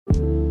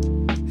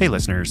Hey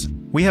listeners,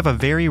 we have a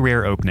very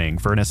rare opening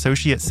for an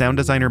associate sound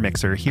designer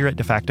mixer here at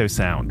DeFacto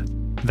Sound.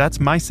 That's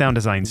my sound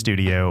design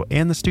studio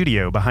and the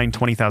studio behind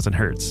 20,000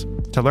 Hertz.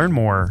 To learn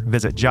more,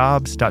 visit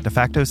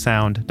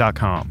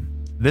jobs.defactosound.com.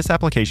 This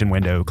application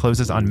window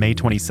closes on May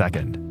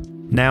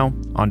 22nd. Now,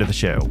 onto the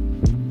show.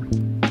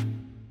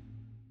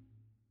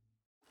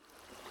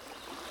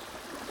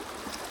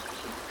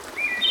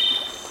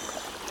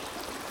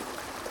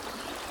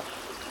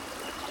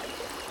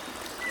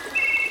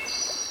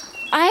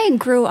 I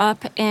grew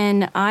up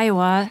in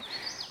Iowa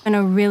in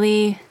a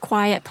really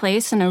quiet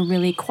place and a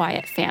really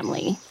quiet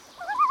family.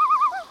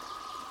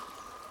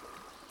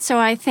 So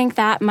I think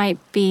that might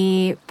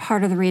be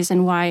part of the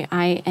reason why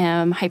I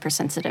am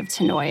hypersensitive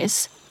to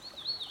noise.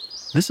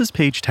 This is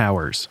Paige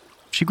Towers.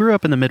 She grew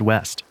up in the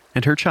Midwest,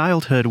 and her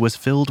childhood was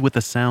filled with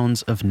the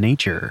sounds of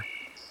nature.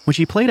 When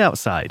she played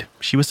outside,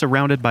 she was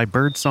surrounded by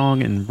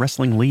birdsong and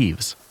rustling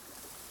leaves.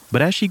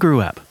 But as she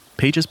grew up,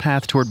 Paige's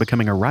path toward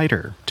becoming a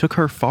writer took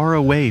her far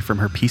away from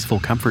her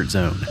peaceful comfort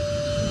zone.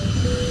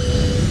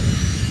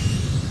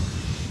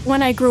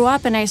 When I grew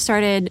up and I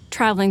started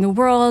traveling the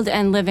world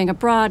and living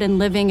abroad and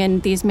living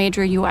in these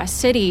major U.S.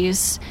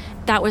 cities,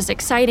 that was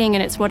exciting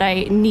and it's what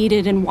I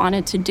needed and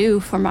wanted to do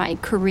for my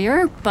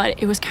career.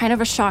 But it was kind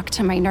of a shock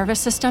to my nervous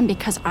system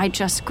because I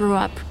just grew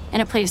up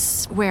in a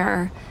place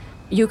where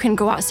you can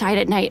go outside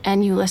at night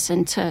and you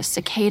listen to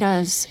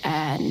cicadas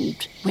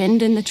and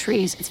wind in the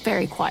trees. It's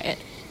very quiet.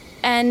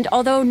 And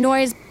although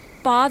noise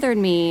bothered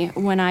me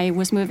when I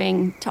was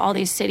moving to all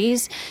these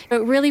cities,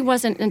 it really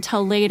wasn't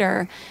until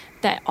later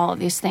that all of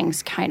these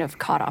things kind of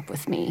caught up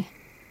with me.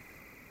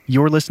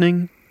 You're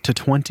listening to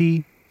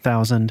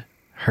 20,000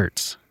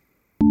 Hertz.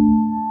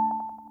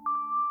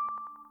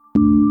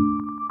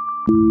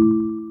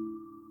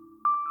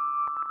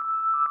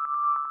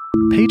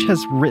 Paige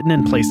has written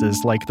in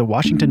places like The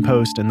Washington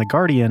Post and The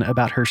Guardian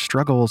about her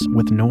struggles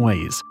with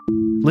noise.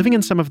 Living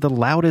in some of the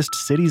loudest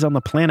cities on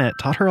the planet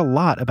taught her a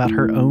lot about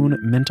her own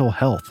mental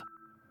health.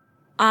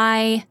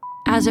 I,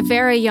 as a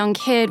very young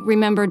kid,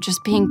 remember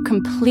just being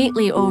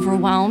completely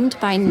overwhelmed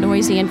by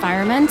noisy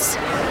environments.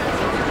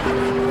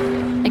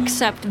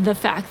 Except the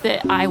fact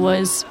that I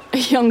was a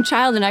young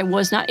child and I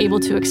was not able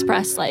to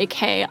express like,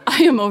 hey,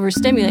 I am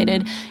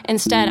overstimulated.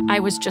 Instead, I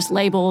was just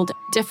labeled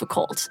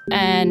difficult.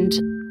 And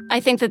I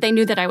think that they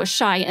knew that I was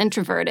shy and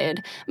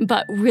introverted.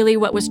 But really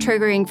what was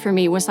triggering for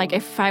me was like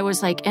if I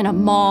was like in a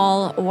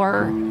mall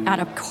or at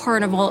a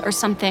carnival or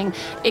something,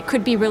 it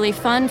could be really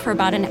fun for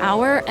about an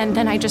hour. And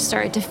then I just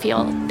started to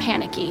feel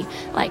panicky.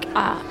 Like,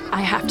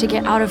 I have to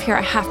get out of here.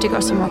 I have to go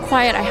somewhere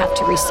quiet. I have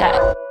to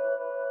reset.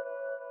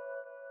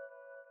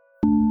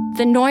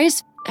 The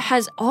noise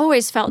has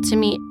always felt to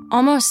me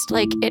almost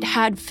like it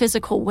had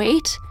physical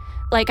weight.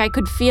 Like I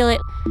could feel it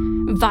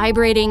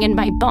vibrating in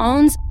my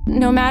bones.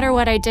 No matter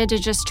what I did to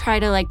just try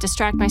to like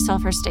distract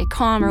myself or stay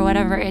calm or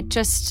whatever,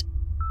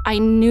 I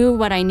knew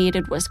what I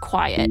needed was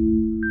quiet.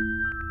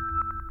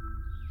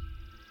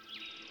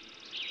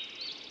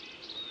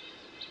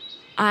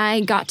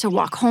 I got to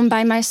walk home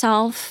by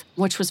myself,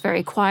 which was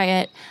very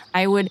quiet.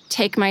 I would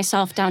take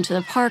myself down to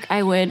the park.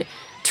 I would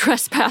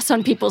trespass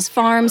on people's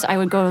farms. I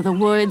would go to the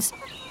woods.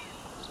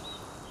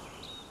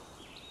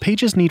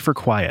 Paige's need for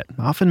quiet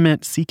often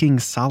meant seeking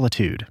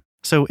solitude,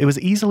 so it was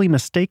easily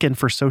mistaken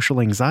for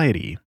social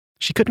anxiety.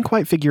 She couldn't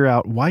quite figure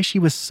out why she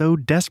was so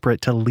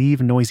desperate to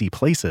leave noisy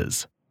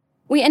places.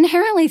 We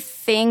inherently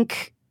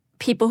think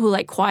people who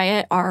like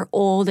quiet are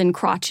old and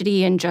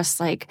crotchety and just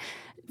like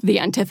the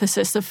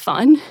antithesis of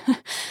fun.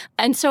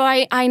 And so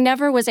I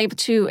never was able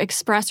to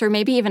express or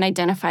maybe even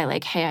identify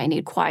like, hey, I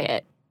need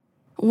quiet.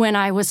 When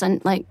I was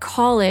in like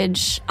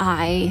college,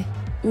 I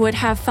would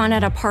have fun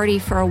at a party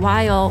for a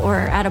while or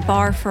at a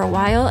bar for a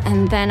while,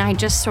 and then I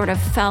just sort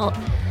of felt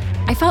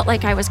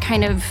like I was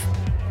kind of,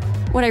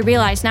 what I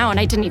realize now, and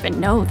I didn't even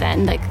know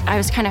then, like I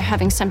was kind of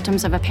having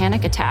symptoms of a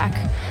panic attack.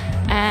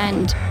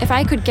 And if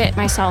I could get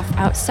myself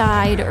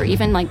outside or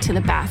even like to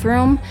the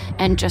bathroom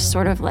and just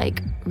sort of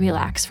like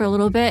relax for a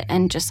little bit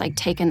and just like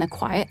take in the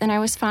quiet, then I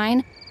was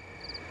fine.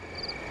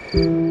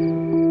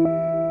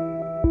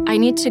 I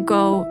need to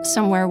go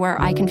somewhere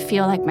where I can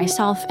feel like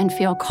myself and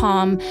feel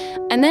calm.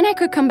 And then I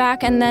could come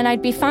back and then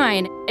I'd be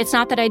fine. It's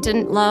not that I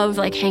didn't love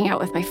like hanging out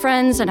with my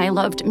friends and I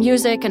loved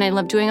music and I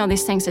loved doing all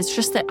these things. It's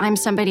just that I'm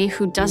somebody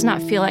who does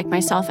not feel like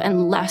myself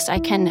unless I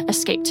can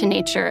escape to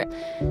nature,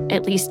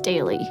 at least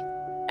daily.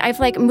 I've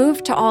like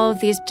moved to all of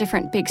these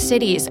different big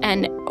cities.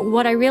 And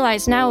what I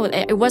realize now,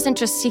 it wasn't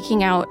just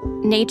seeking out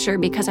nature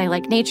because I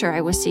like nature.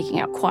 I was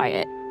seeking out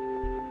quiet.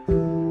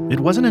 It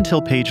wasn't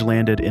until Paige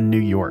landed in New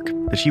York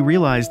that she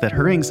realized that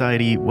her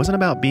anxiety wasn't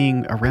about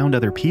being around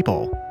other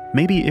people.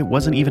 Maybe it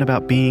wasn't even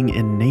about being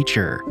in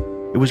nature.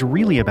 It was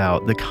really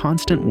about the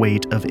constant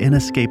weight of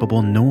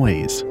inescapable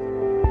noise.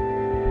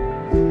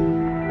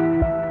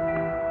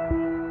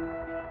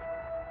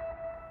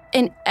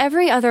 In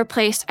every other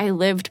place I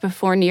lived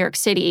before New York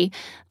City,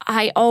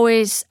 I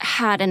always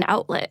had an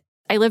outlet.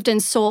 I lived in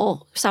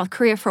Seoul, South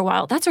Korea for a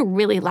while. That's a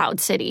really loud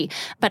city,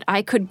 but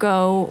I could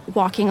go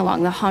walking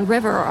along the Han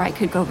River or I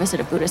could go visit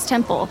a Buddhist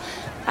temple.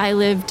 I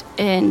lived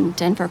in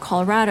Denver,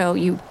 Colorado.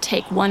 You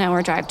take 1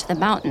 hour drive to the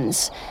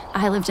mountains.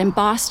 I lived in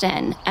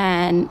Boston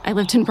and I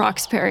lived in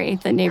Roxbury,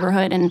 the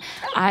neighborhood, and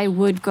I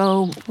would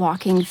go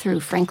walking through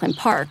Franklin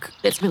Park.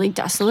 It's really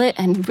desolate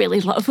and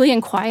really lovely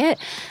and quiet.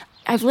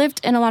 I've lived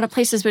in a lot of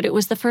places, but it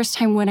was the first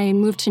time when I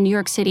moved to New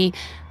York City,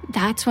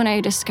 that's when I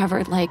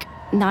discovered, like,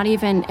 not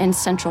even in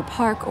Central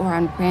Park or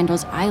on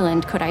Randall's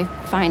Island could I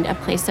find a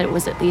place that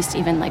was at least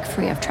even, like,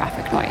 free of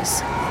traffic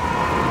noise.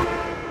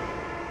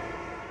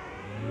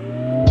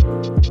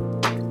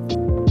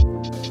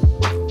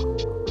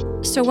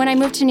 So when I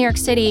moved to New York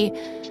City,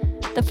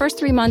 the first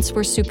 3 months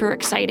were super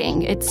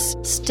exciting. It's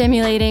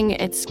stimulating,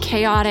 it's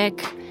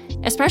chaotic.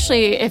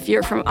 Especially if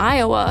you're from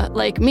Iowa,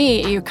 like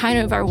me, you kind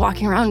of are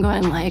walking around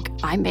going like,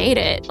 I made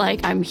it.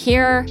 Like, I'm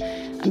here,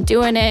 I'm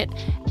doing it.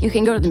 You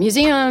can go to the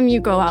museum, you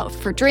go out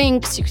for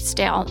drinks, you can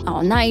stay out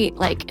all night.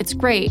 Like, it's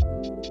great.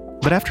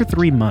 But after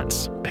 3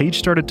 months, Paige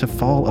started to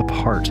fall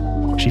apart.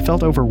 She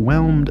felt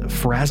overwhelmed,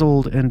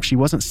 frazzled, and she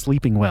wasn't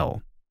sleeping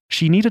well.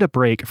 She needed a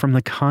break from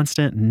the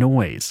constant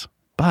noise,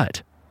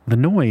 but the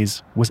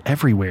noise was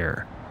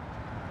everywhere.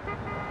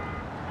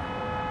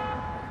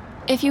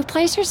 If you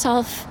place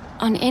yourself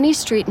on any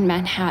street in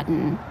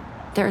Manhattan,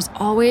 there's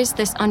always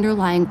this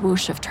underlying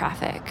whoosh of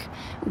traffic,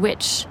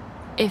 which,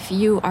 if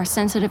you are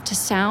sensitive to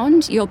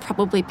sound, you'll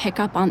probably pick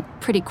up on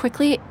pretty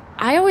quickly.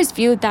 I always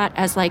viewed that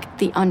as like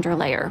the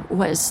underlayer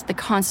was the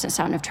constant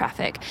sound of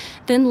traffic.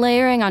 Then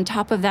layering on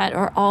top of that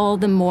are all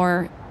the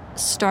more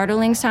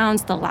startling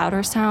sounds, the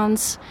louder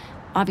sounds.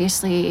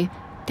 Obviously,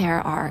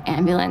 there are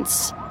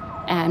ambulance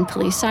and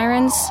police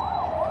sirens.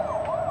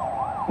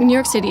 New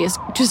York City is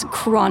just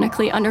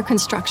chronically under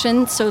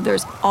construction, so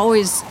there's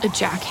always a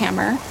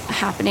jackhammer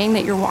happening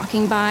that you're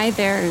walking by.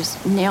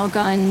 There's nail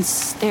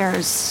guns,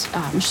 there's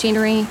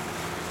machinery.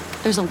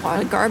 There's a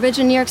lot of garbage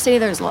in New York City.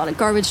 There's a lot of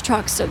garbage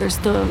trucks, so there's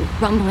the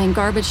rumbling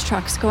garbage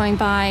trucks going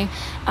by.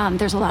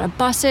 There's a lot of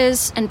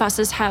buses, and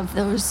buses have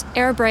those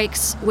air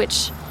brakes,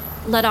 which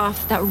let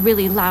off that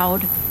really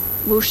loud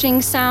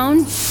whooshing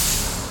sound.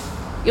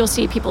 You'll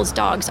see people's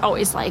dogs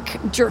always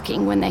like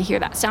jerking when they hear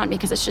that sound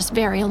because it's just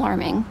very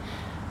alarming.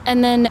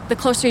 And then the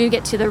closer you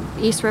get to the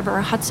East River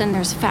or Hudson,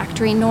 there's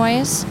factory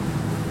noise.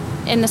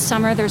 In the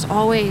summer, there's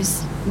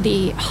always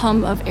the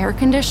hum of air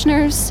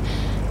conditioners.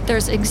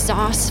 There's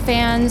exhaust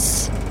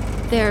fans.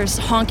 There's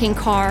honking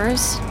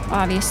cars,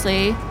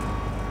 obviously.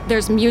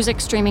 There's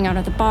music streaming out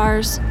of the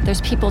bars.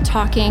 There's people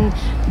talking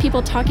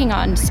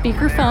on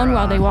speakerphone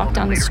while they walk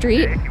down the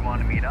street.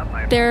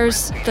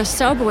 There's the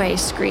subway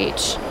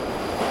screech.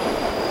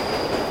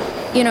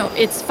 You know,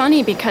 it's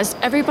funny because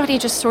everybody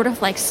just sort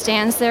of like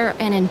stands there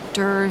and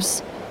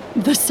endures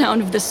the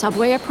sound of the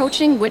subway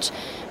approaching, which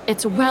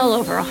it's well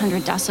over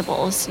 100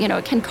 decibels. You know,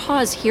 it can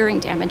cause hearing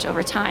damage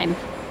over time.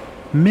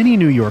 Many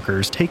New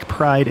Yorkers take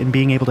pride in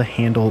being able to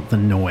handle the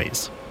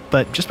noise.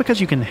 But just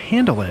because you can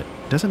handle it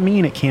doesn't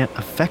mean it can't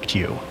affect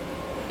you.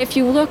 If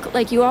you look,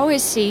 like, you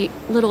always see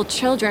little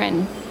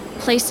children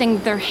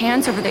placing their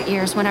hands over their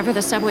ears whenever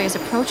the subway is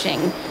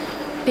approaching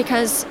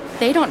because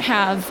they don't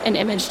have an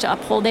image to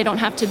uphold. They don't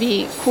have to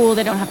be cool.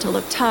 They don't have to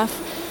look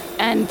tough.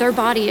 And their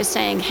body is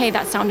saying, hey,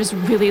 that sound is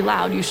really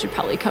loud. You should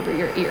probably cover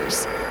your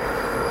ears.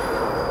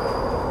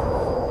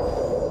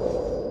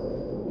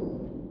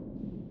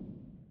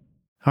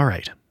 All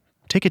right,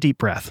 take a deep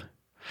breath.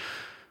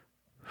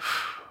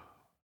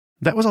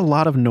 That was a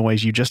lot of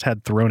noise you just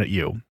had thrown at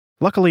you.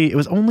 Luckily, it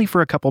was only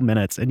for a couple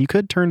minutes, and you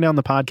could turn down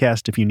the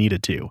podcast if you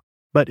needed to.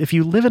 But if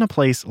you live in a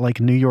place like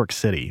New York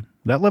City,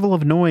 that level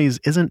of noise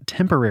isn't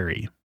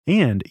temporary,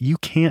 and you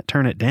can't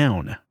turn it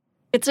down.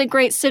 It's a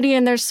great city,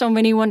 and there's so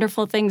many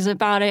wonderful things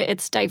about it.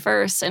 It's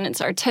diverse, and it's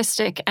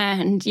artistic,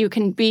 and you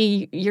can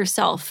be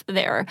yourself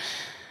there.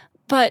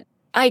 But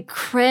I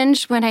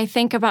cringe when I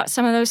think about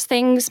some of those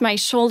things. My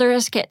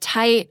shoulders get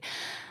tight.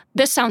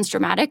 This sounds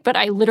dramatic, but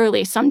I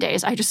literally, some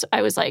days,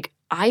 I was like,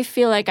 I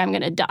feel like I'm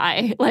going to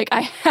die. Like,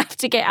 I have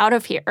to get out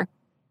of here.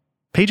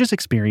 Paige's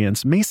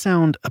experience may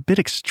sound a bit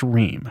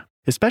extreme,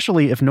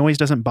 especially if noise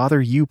doesn't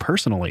bother you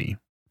personally.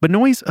 But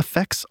noise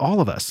affects all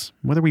of us,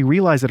 whether we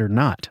realize it or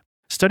not.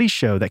 Studies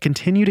show that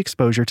continued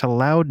exposure to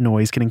loud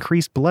noise can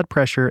increase blood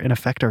pressure and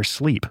affect our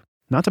sleep.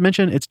 Not to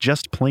mention, it's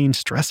just plain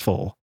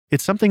stressful.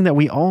 It's something that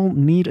we all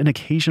need an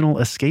occasional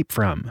escape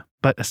from,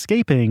 but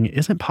escaping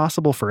isn't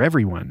possible for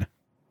everyone.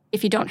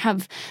 If you don't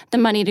have the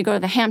money to go to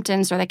the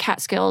Hamptons or the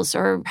Catskills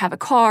or have a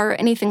car or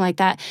anything like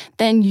that,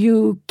 then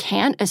you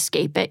can't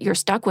escape it. You're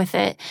stuck with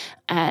it.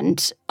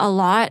 And a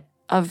lot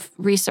of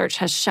research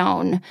has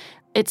shown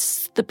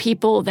it's the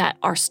people that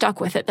are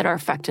stuck with it that are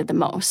affected the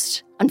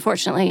most.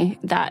 Unfortunately,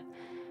 that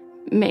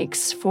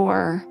makes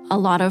for a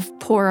lot of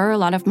poorer, a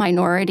lot of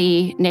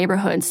minority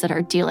neighborhoods that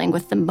are dealing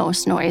with the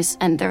most noise,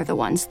 and they're the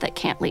ones that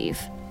can't leave.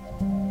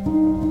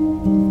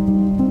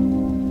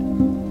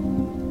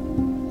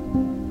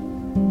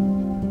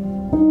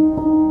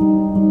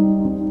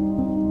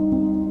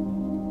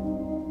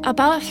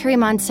 About 3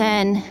 months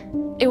in,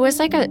 It was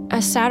like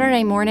a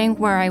Saturday morning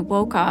where I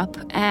woke up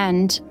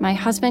and my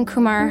husband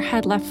Kumar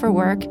had left for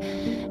work.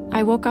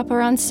 I woke up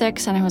around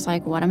 6 and I was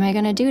like, what am I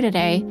going to do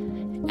today?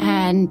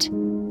 And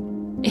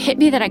it hit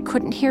me that I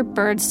couldn't hear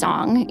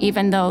birdsong,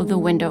 even though the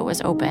window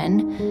was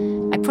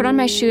open. I put on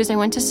my shoes. I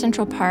went to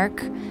Central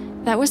Park.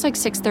 That was like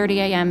 6:30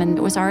 a.m. and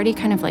it was already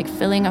kind of like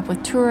filling up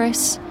with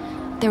tourists.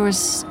 There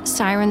was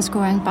sirens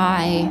going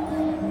by.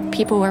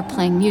 People were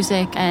playing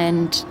music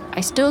and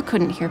I still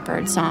couldn't hear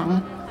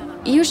birdsong.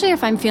 Usually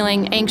if I'm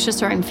feeling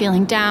anxious or I'm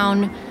feeling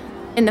down,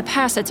 in the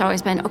past it's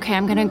always been, okay,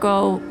 I'm gonna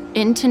go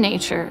into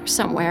nature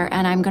somewhere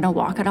and I'm gonna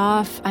walk it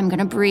off, I'm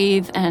gonna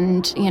breathe,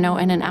 and in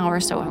an hour or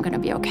so I'm gonna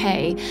be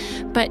okay.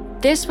 But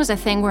this was a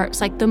thing where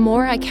it's like the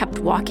more I kept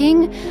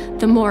walking,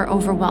 the more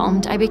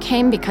overwhelmed I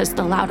became because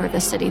the louder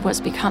the city was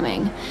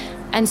becoming.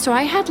 And so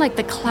I had like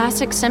the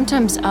classic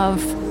symptoms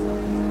of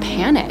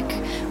panic,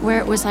 where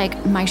it was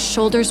like my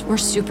shoulders were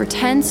super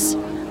tense,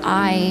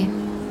 I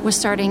was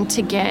starting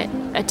to get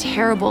a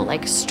terrible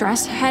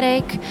stress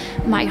headache.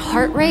 My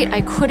heart rate,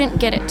 I couldn't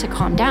get it to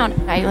calm down.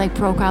 I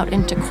broke out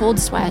into cold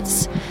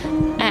sweats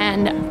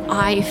and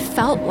I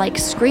felt like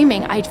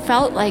screaming. I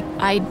felt like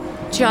I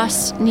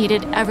just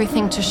needed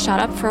everything to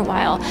shut up for a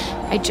while.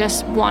 I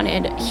just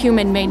wanted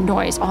human-made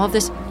noise, all of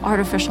this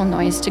artificial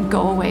noise to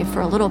go away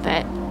for a little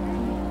bit.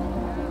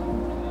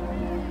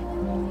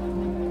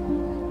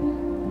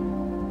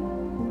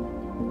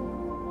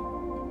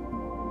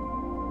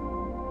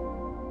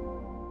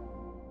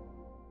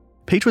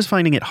 Paige was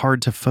finding it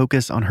hard to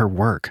focus on her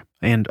work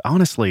and,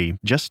 honestly,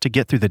 just to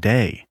get through the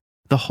day.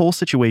 The whole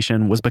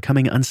situation was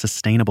becoming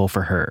unsustainable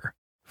for her.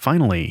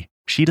 Finally,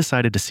 she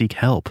decided to seek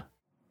help.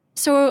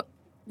 So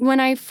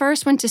when I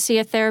first went to see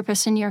a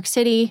therapist in New York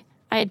City,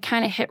 I had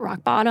kind of hit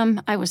rock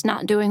bottom. I was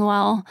not doing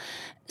well.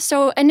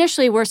 So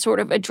initially, we're sort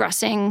of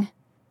addressing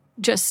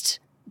just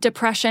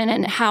depression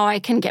and how I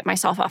can get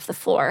myself off the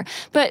floor.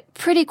 But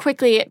pretty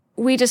quickly,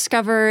 we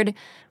discovered,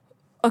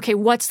 okay,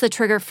 what's the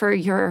trigger for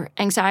your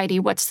anxiety?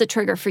 What's the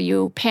trigger for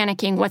you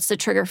panicking? What's the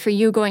trigger for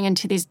you going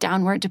into these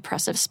downward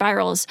depressive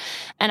spirals?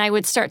 And I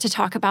would start to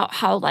talk about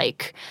how,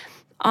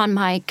 on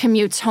my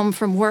commutes home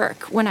from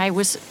work, when I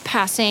was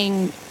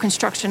passing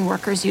construction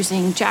workers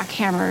using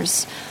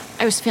jackhammers,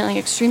 I was feeling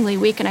extremely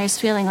weak and I was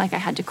feeling like I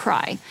had to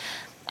cry.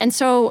 And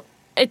so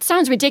it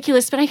sounds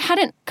ridiculous, but I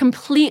hadn't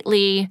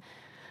completely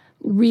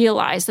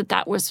realized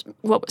that was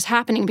what was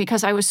happening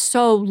because I was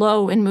so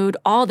low in mood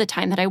all the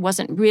time that I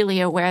wasn't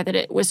really aware that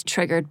it was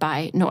triggered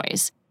by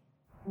noise.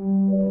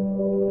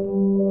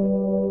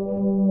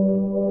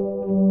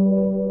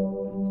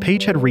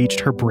 Paige had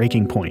reached her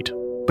breaking point,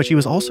 but she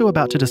was also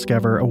about to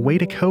discover a way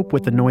to cope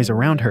with the noise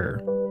around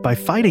her by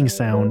fighting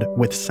sound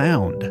with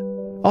sound.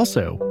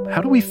 Also,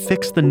 how do we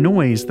fix the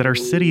noise that our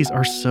cities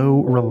are so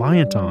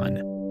reliant on?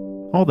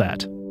 All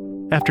that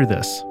after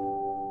this.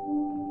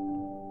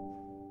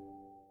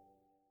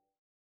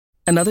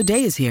 Another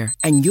day is here,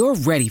 and you're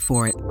ready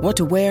for it. What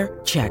to wear?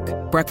 Check.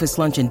 Breakfast,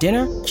 lunch, and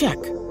dinner?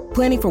 Check.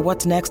 Planning for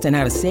what's next and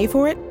how to save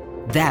for it?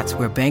 That's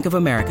where Bank of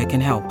America can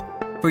help.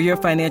 For your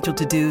financial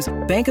to-dos,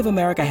 Bank of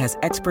America has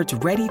experts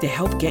ready to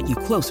help get you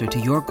closer to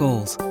your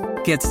goals.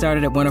 Get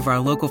started at one of our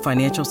local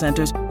financial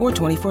centers or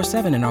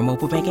 24/7 in our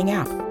mobile banking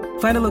app.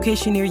 Find a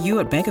location near you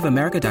at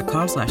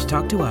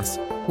bankofamerica.com/talktous.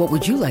 What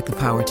would you like the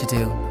power to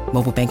do?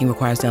 Mobile banking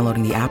requires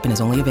downloading the app and is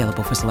only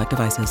available for select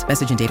devices.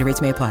 Message and data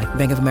rates may apply.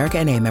 Bank of America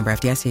N.A., member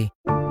FDIC.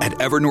 At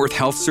Evernorth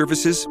Health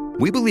Services,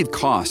 we believe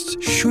costs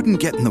shouldn't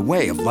get in the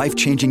way of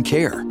life-changing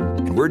care,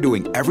 and we're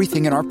doing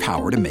everything in our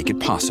power to make it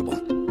possible.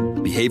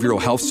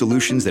 Behavioral health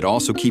solutions that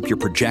also keep your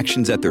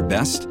projections at their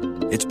best?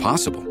 It's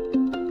possible.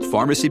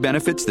 Pharmacy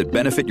benefits that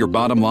benefit your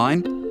bottom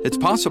line? It's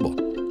possible.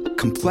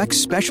 Complex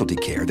specialty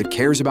care that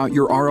cares about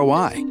your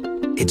ROI?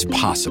 It's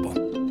possible.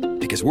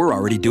 Because we're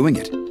already doing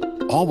it.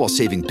 All while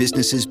saving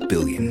businesses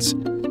billions.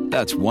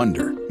 That's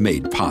Wonder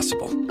made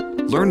possible.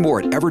 Learn more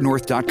at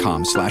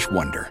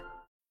evernorth.com/wonder.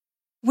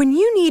 When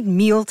you need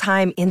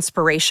mealtime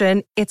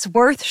inspiration, it's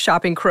worth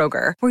shopping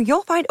Kroger, where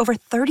you'll find over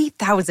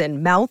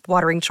 30,000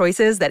 mouth-watering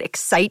choices that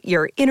excite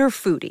your inner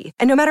foodie.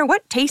 And no matter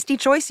what tasty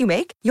choice you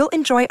make, you'll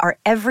enjoy our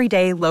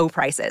everyday low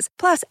prices,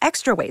 plus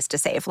extra ways to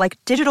save, like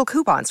digital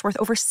coupons worth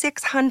over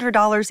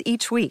 $600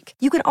 each week.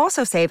 You can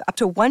also save up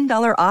to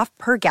 $1 off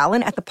per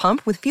gallon at the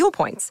pump with fuel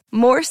points.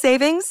 More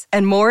savings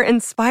and more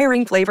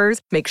inspiring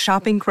flavors make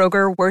shopping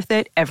Kroger worth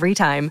it every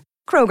time.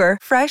 Kroger,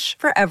 fresh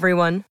for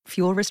everyone.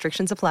 Fuel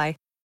restrictions apply.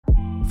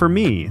 For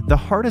me, the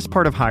hardest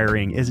part of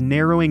hiring is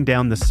narrowing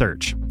down the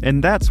search,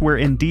 and that's where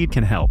Indeed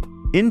can help.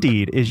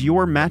 Indeed is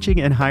your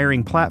matching and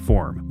hiring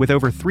platform with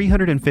over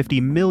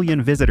 350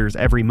 million visitors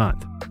every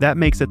month. That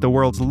makes it the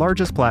world's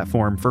largest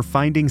platform for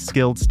finding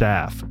skilled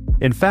staff.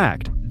 In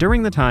fact,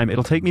 during the time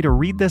it'll take me to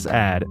read this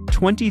ad,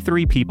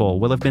 23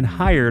 people will have been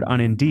hired on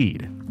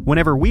Indeed.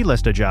 Whenever we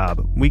list a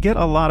job, we get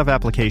a lot of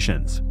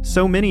applications.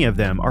 So many of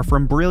them are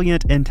from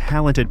brilliant and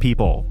talented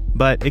people.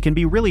 But it can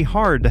be really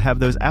hard to have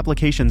those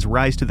applications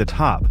rise to the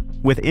top.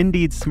 With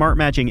Indeed's Smart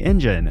Matching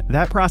Engine,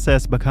 that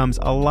process becomes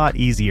a lot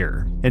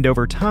easier. And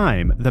over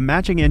time, the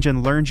matching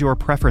engine learns your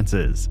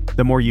preferences.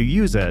 The more you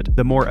use it,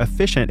 the more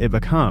efficient it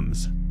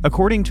becomes.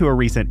 According to a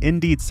recent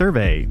Indeed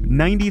survey,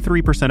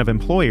 93% of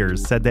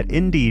employers said that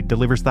Indeed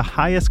delivers the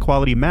highest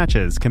quality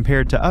matches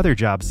compared to other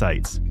job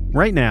sites.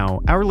 Right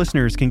now, our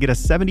listeners can get a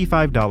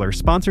 $75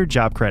 sponsored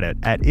job credit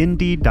at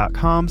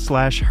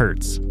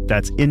Indeed.com/Hertz.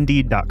 That's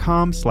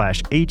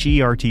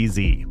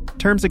Indeed.com/HERTZ.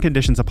 Terms and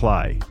conditions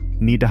apply.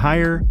 Need to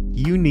hire?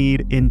 You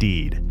need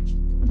Indeed.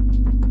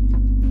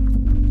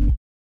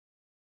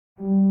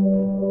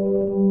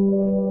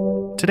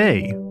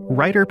 Today,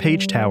 writer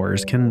Paige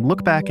Towers can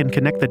look back and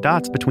connect the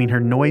dots between her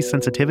noise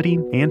sensitivity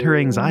and her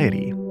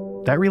anxiety.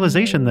 That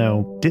realization,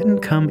 though, didn't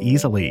come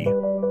easily.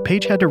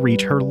 Paige had to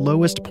reach her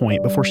lowest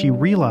point before she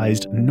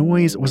realized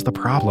noise was the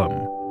problem.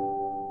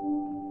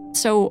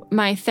 So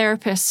my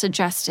therapist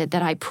suggested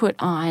that I put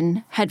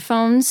on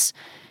headphones.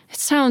 It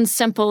sounds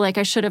simple, like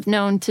I should have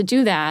known to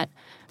do that.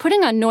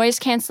 Putting on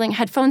noise-canceling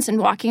headphones and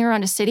walking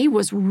around a city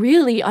was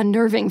really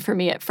unnerving for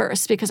me at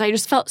first because I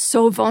just felt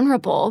so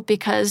vulnerable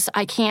because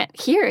I can't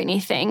hear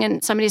anything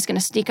and somebody's going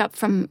to sneak up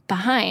from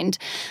behind.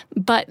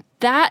 But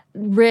that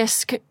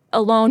risk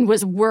alone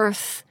was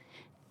worth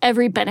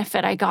every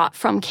benefit I got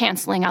from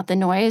canceling out the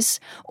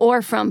noise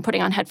or from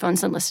putting on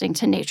headphones and listening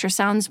to nature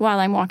sounds while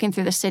I'm walking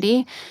through the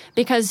city.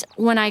 Because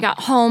when I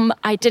got home,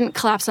 I didn't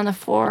collapse on the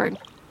floor.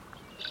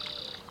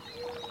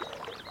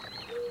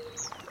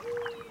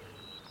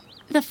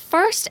 The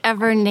first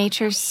ever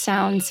nature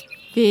sounds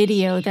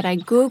video that I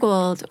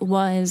Googled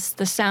was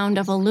the sound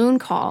of a loon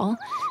call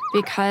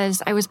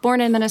because I was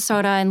born in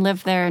Minnesota and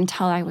lived there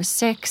until I was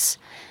 6.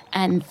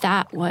 And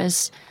that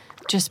was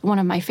just one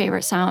of my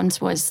favorite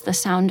sounds was the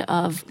sound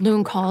of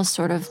loon calls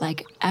sort of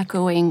like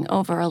echoing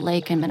over a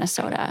lake in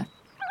Minnesota.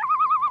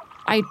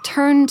 I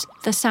turned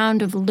the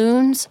sound of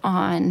loons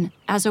on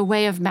as a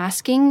way of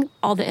masking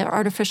all the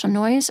artificial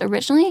noise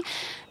originally.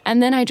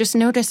 And then I just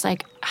noticed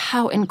like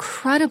how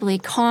incredibly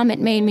calm it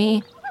made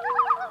me.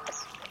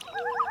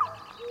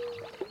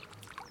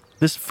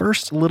 This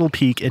first little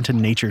peek into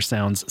nature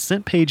sounds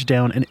sent Paige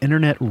down an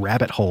internet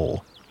rabbit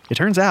hole. It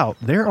turns out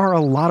there are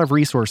a lot of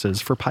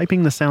resources for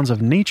piping the sounds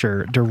of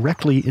nature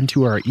directly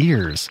into our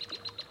ears.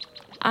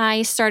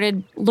 I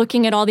started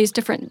looking at all these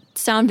different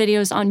sound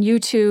videos on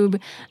YouTube.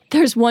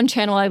 There's one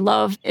channel I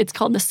love. It's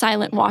called The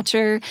Silent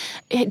Watcher.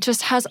 It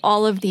just has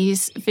all of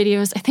these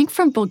videos, I think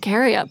from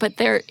Bulgaria, but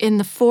they're in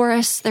the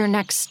forest. They're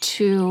next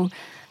to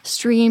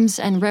streams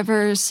and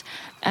rivers,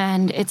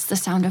 and it's the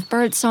sound of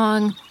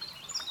birdsong.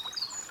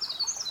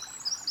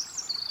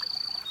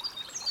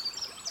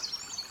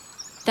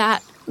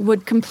 That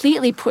would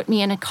completely put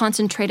me in a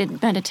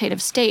concentrated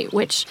meditative state,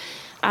 which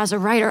as a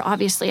writer,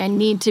 obviously, I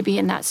need to be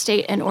in that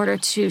state in order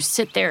to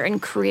sit there and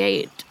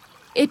create.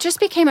 It just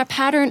became a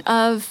pattern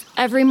of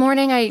every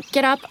morning I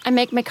get up, I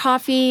make my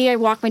coffee, I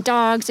walk my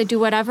dogs, I do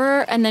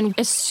whatever. And then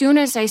as soon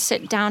as I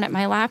sit down at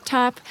my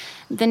laptop,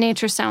 the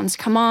nature sounds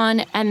come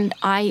on and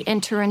I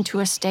enter into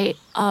a state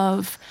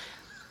of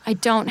I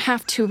don't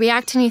have to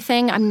react to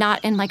anything. I'm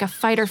not in like a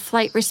fight or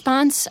flight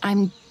response.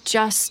 I'm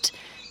just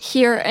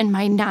here in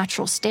my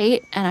natural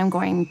state and I'm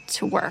going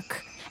to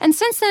work. And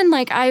since then,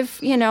 like I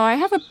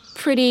have a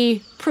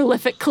pretty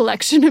prolific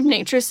collection of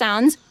nature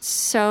sounds.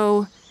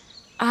 So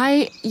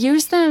I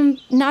use them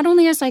not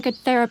only as like a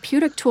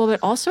therapeutic tool, but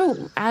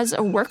also as a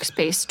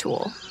workspace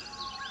tool.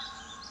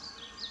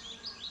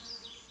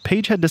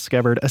 Paige had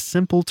discovered a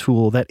simple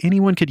tool that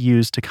anyone could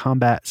use to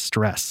combat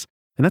stress.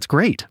 And that's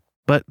great.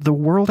 But the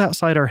world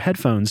outside our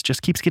headphones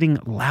just keeps getting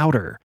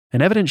louder.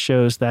 And evidence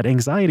shows that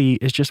anxiety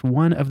is just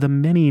one of the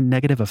many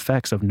negative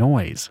effects of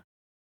noise.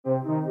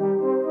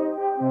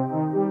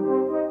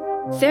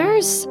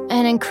 There's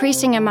an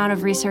increasing amount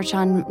of research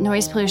on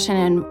noise pollution,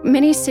 and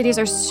many cities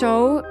are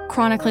so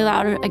chronically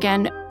loud,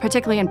 again,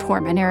 particularly in poor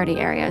minority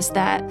areas,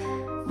 that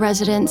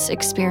residents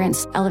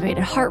experience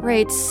elevated heart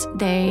rates,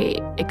 they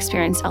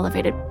experience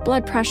elevated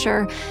blood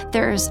pressure,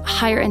 there's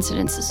higher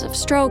incidences of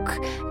stroke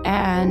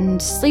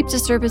and sleep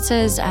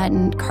disturbances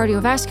and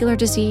cardiovascular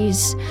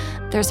disease,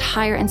 there's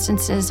higher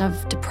instances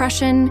of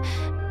depression.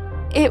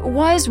 It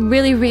was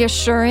really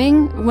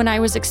reassuring when I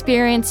was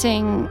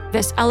experiencing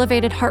this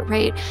elevated heart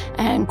rate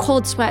and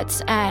cold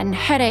sweats and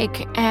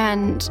headache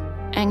and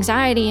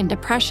anxiety and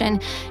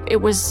depression.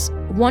 It was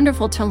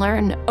wonderful to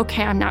learn,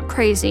 okay, I'm not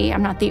crazy.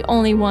 I'm not the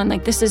only one.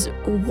 Like, this is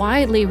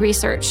widely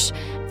researched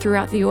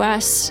throughout the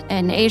US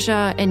and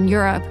Asia and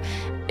Europe.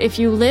 If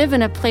you live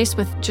in a place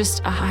with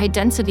just a high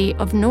density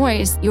of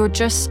noise, you're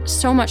just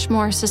so much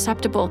more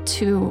susceptible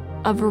to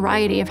a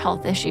variety of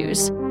health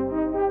issues.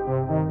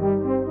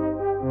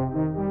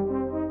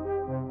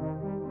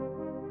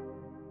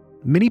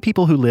 Many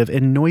people who live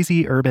in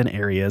noisy urban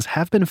areas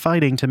have been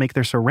fighting to make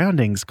their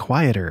surroundings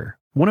quieter.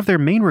 One of their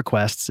main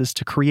requests is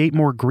to create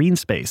more green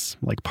space,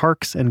 like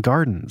parks and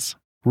gardens.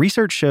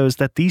 Research shows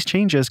that these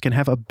changes can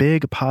have a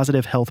big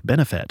positive health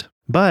benefit.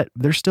 But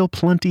there's still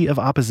plenty of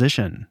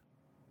opposition.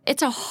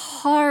 It's a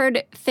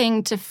hard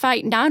thing to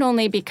fight, not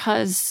only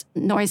because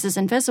noise is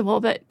invisible,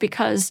 but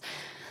because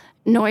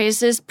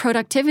noise is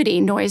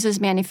productivity, noise is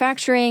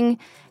manufacturing,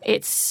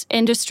 it's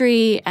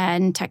industry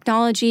and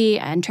technology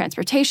and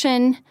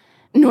transportation.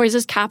 Noise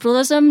is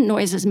capitalism,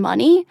 noise is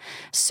money.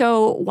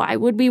 So why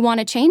would we want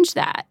to change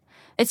that?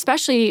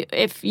 Especially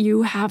if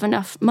you have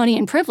enough money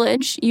and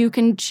privilege, you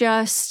can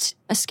just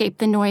escape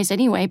the noise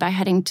anyway by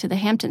heading to the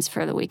Hamptons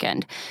for the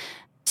weekend.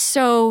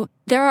 So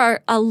there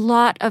are a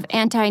lot of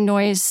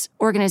anti-noise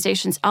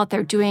organizations out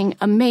there doing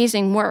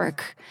amazing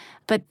work,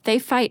 but they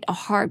fight a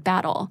hard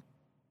battle.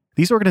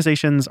 These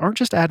organizations aren't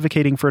just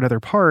advocating for another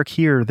park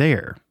here or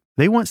there.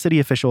 They want city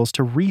officials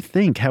to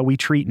rethink how we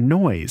treat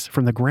noise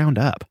from the ground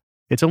up.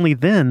 It's only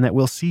then that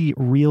we'll see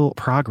real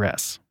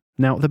progress.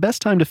 Now, the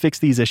best time to fix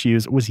these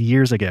issues was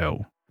years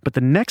ago, but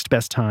the next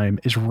best time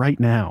is right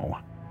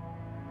now.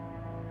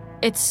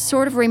 It's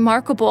sort of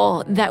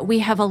remarkable that we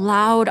have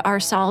allowed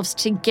ourselves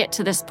to get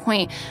to this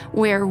point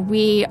where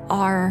we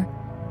are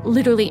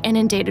literally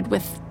inundated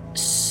with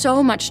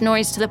so much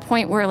noise to the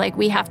point where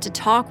we have to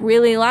talk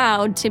really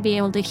loud to be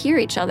able to hear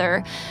each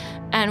other.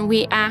 And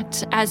we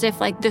act as if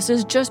this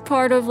is just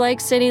part of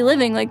city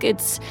living.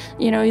 It's,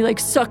 you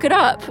suck it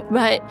up.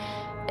 But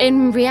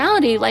in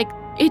reality,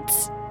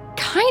 it's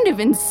kind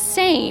of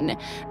insane.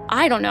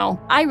 I don't know.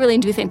 I really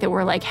do think that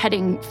we're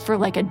heading for a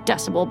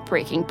decibel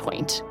breaking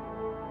point.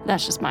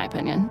 That's just my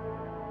opinion.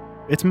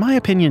 It's my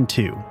opinion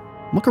too.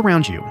 Look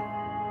around you.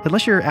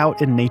 Unless you're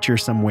out in nature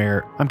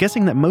somewhere, I'm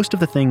guessing that most of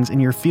the things in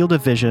your field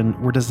of vision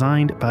were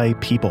designed by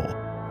people.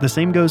 The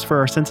same goes for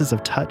our senses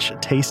of touch,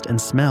 taste, and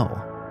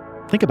smell.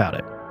 Think about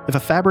it. If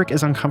a fabric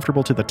is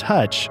uncomfortable to the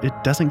touch, it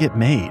doesn't get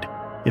made.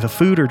 If a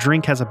food or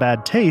drink has a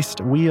bad taste,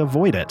 we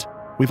avoid it.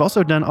 We've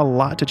also done a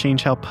lot to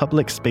change how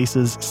public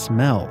spaces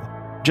smell.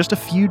 Just a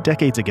few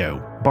decades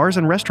ago, bars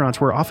and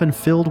restaurants were often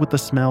filled with the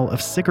smell of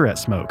cigarette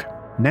smoke.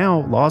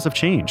 Now, laws have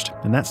changed,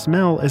 and that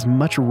smell is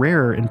much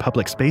rarer in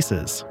public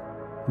spaces.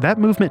 That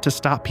movement to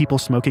stop people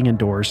smoking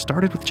indoors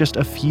started with just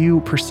a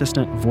few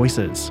persistent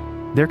voices.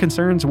 Their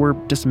concerns were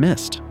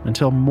dismissed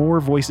until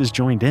more voices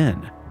joined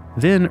in.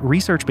 Then,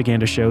 research began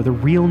to show the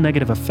real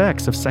negative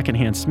effects of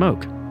secondhand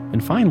smoke.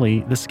 And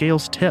finally, the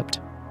scales tipped.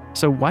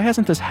 So why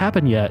hasn't this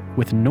happened yet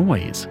with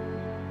noise?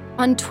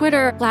 On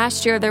Twitter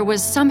last year, there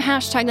was some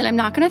hashtag that I'm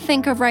not going to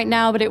think of right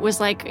now, but it was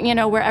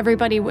where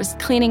everybody was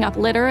cleaning up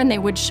litter and they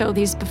would show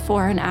these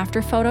before and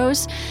after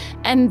photos.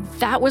 And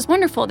that was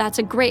wonderful. That's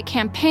a great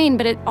campaign,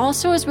 but it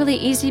also is really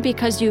easy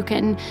because you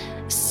can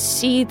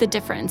see the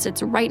difference.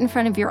 It's right in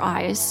front of your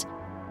eyes.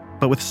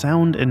 But with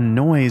sound and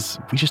noise,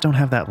 we just don't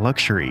have that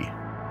luxury.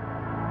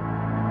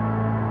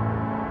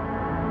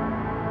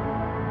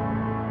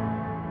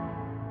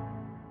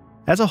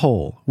 As a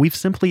whole, we've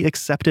simply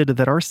accepted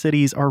that our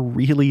cities are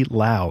really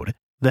loud.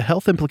 The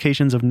health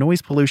implications of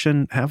noise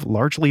pollution have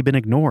largely been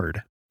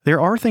ignored.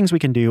 There are things we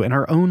can do in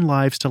our own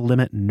lives to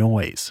limit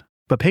noise,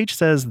 but Paige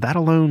says that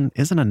alone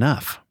isn't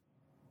enough.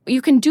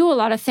 You can do a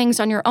lot of things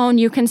on your own.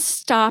 You can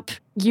stop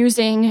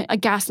using a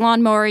gas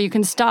lawnmower. You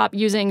can stop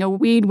using a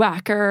weed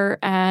whacker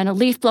and a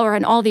leaf blower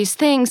and all these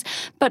things.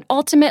 But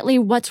ultimately,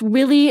 what's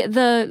really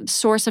the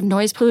source of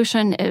noise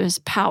pollution is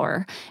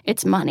power.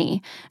 It's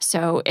money.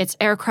 So it's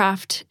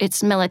aircraft,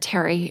 it's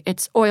military,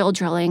 it's oil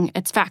drilling,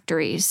 it's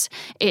factories,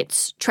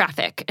 it's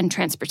traffic and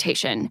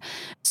transportation.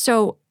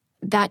 So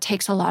that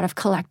takes a lot of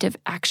collective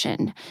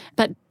action.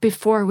 But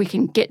before we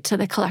can get to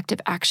the collective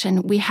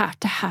action, we have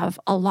to have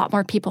a lot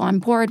more people on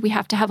board. We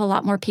have to have a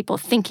lot more people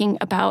thinking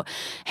about,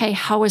 hey,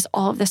 how is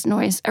all of this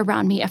noise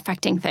around me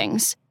affecting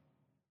things?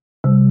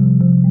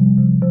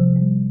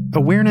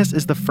 Awareness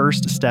is the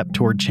first step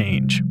toward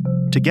change.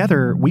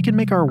 Together, we can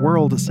make our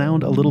world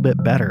sound a little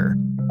bit better.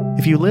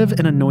 If you live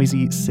in a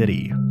noisy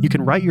city, you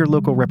can write your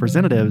local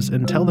representatives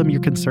and tell them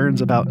your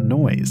concerns about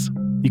noise.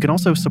 You can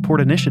also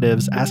support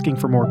initiatives asking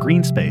for more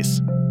green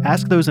space.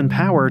 Ask those in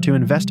power to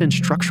invest in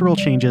structural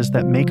changes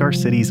that make our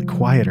cities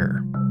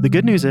quieter. The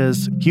good news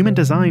is, human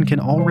design can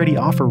already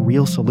offer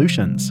real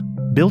solutions.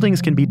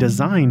 Buildings can be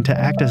designed to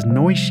act as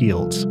noise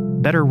shields.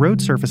 Better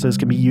road surfaces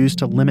can be used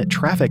to limit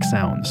traffic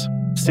sounds.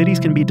 Cities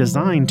can be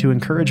designed to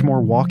encourage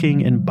more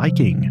walking and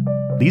biking.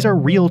 These are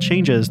real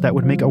changes that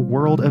would make a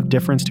world of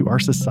difference to our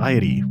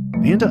society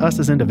and to us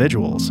as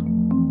individuals.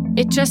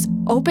 It just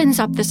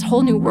opens up this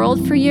whole new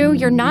world for you.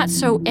 You're not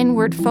so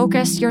inward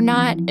focused. You're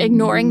not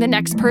ignoring the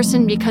next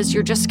person because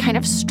you're just kind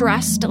of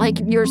stressed.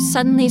 You're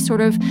suddenly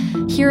sort of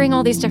hearing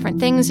all these different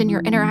things and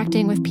you're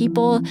interacting with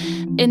people.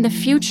 In the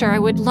future, I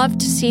would love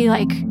to see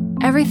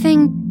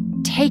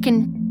everything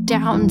taken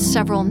down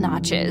several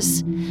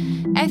notches.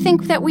 I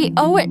think that we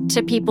owe it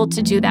to people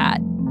to do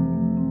that.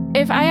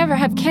 If I ever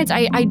have kids,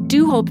 I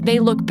do hope they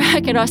look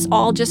back at us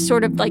all just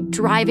sort of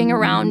driving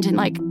around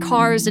in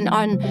cars and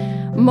on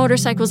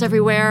motorcycles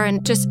everywhere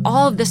and just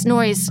all of this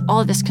noise, all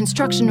of this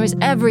construction noise,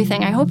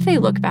 everything. I hope they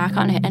look back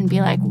on it and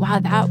be like, wow,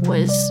 that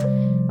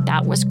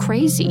was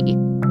crazy.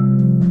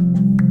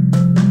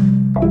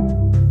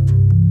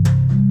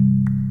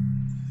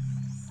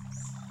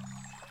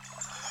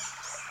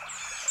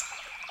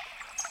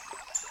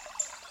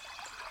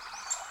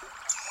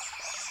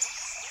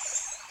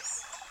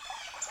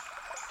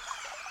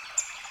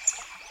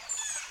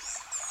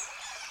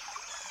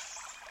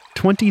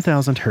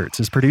 20,000 Hertz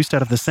is produced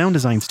out of the sound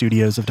design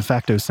studios of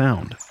DeFacto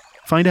Sound.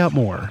 Find out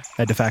more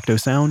at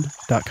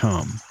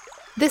defactosound.com.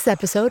 This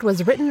episode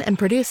was written and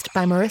produced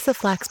by Marissa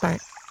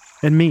Flaxbart.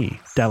 And me,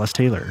 Dallas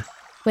Taylor.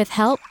 With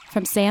help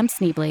from Sam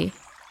Sneebly.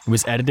 It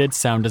was edited,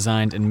 sound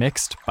designed, and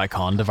mixed by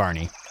Colin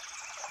DeVarney.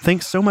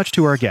 Thanks so much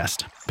to our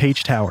guest,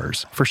 Paige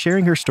Towers, for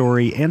sharing her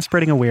story and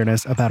spreading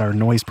awareness about our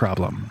noise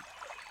problem.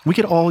 We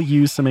could all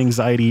use some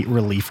anxiety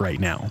relief right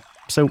now.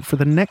 So for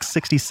the next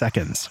 60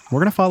 seconds,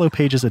 we're going to follow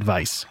Paige's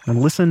advice and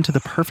listen to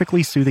the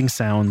perfectly soothing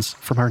sounds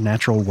from our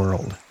natural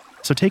world.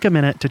 So take a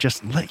minute to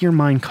just let your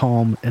mind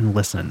calm and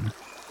listen.